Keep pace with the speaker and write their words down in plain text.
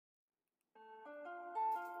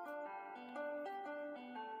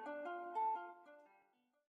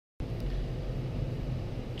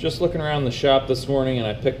Just looking around the shop this morning, and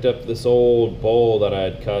I picked up this old bowl that I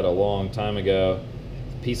had cut a long time ago.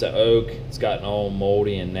 It's a piece of oak. It's gotten all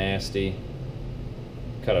moldy and nasty.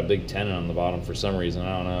 Cut a big tenon on the bottom for some reason.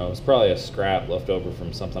 I don't know. It's probably a scrap left over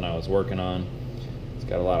from something I was working on. It's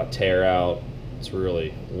got a lot of tear out. It's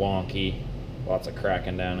really wonky. Lots of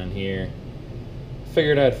cracking down in here.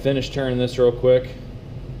 Figured I'd finish turning this real quick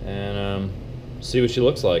and see what she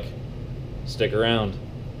looks like. Stick around.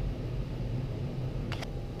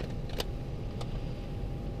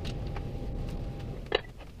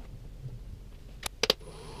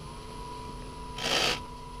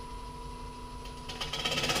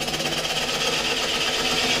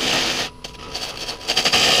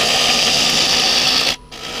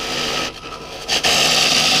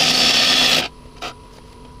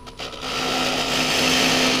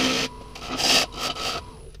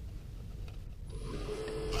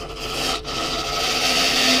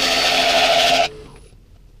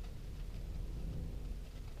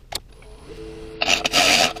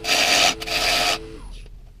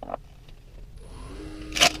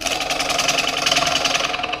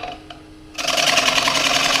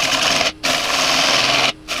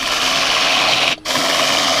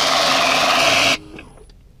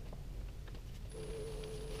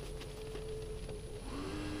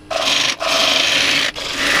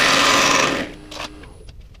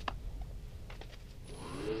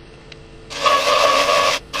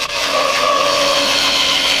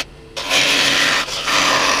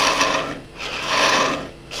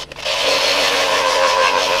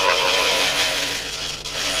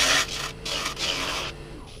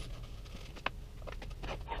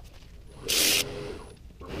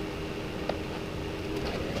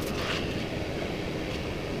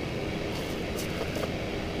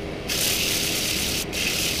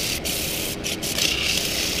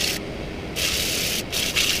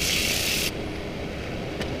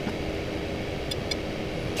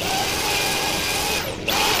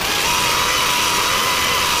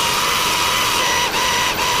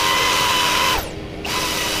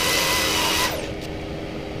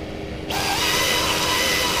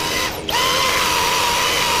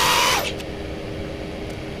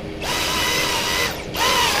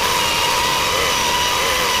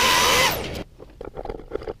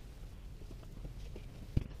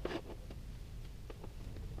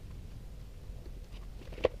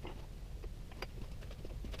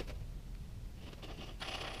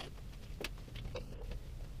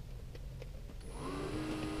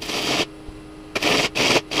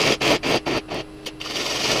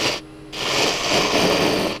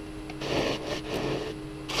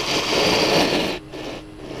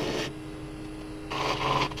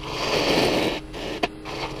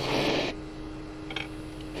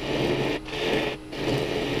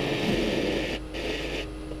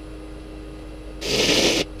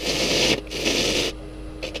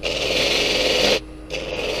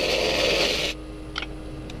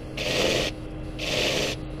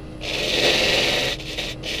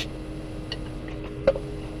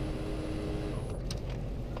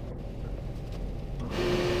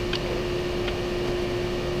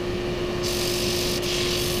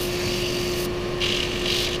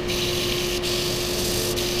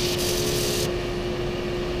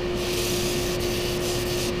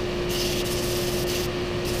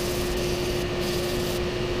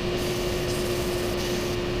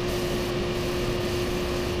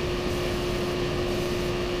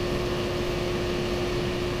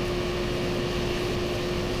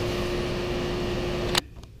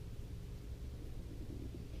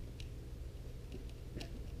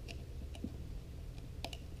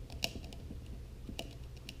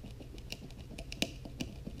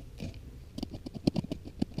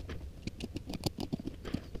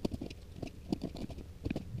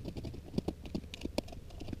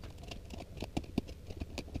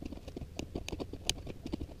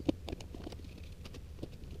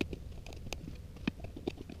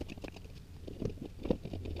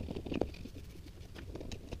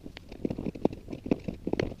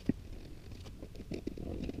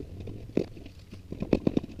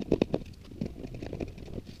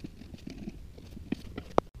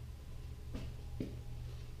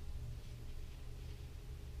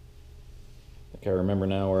 I remember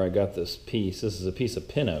now where I got this piece. This is a piece of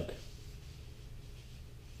pin oak.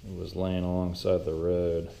 It was laying alongside the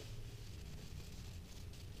road.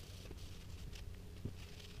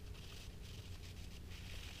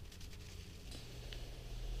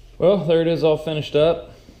 Well, there it is, all finished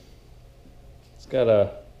up. It's got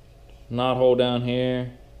a knot hole down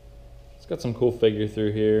here. It's got some cool figure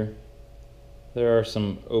through here. There are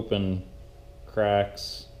some open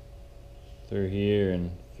cracks through here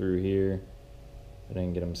and through here. I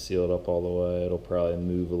didn't get them sealed up all the way. It'll probably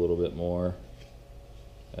move a little bit more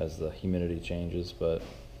as the humidity changes, but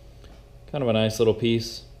kind of a nice little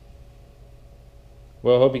piece.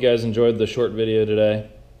 Well, I hope you guys enjoyed the short video today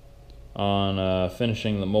on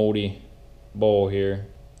finishing the moldy bowl here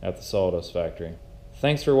at the Sawdust Factory.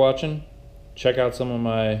 Thanks for watching. Check out some of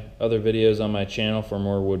my other videos on my channel for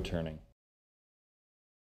more wood turning.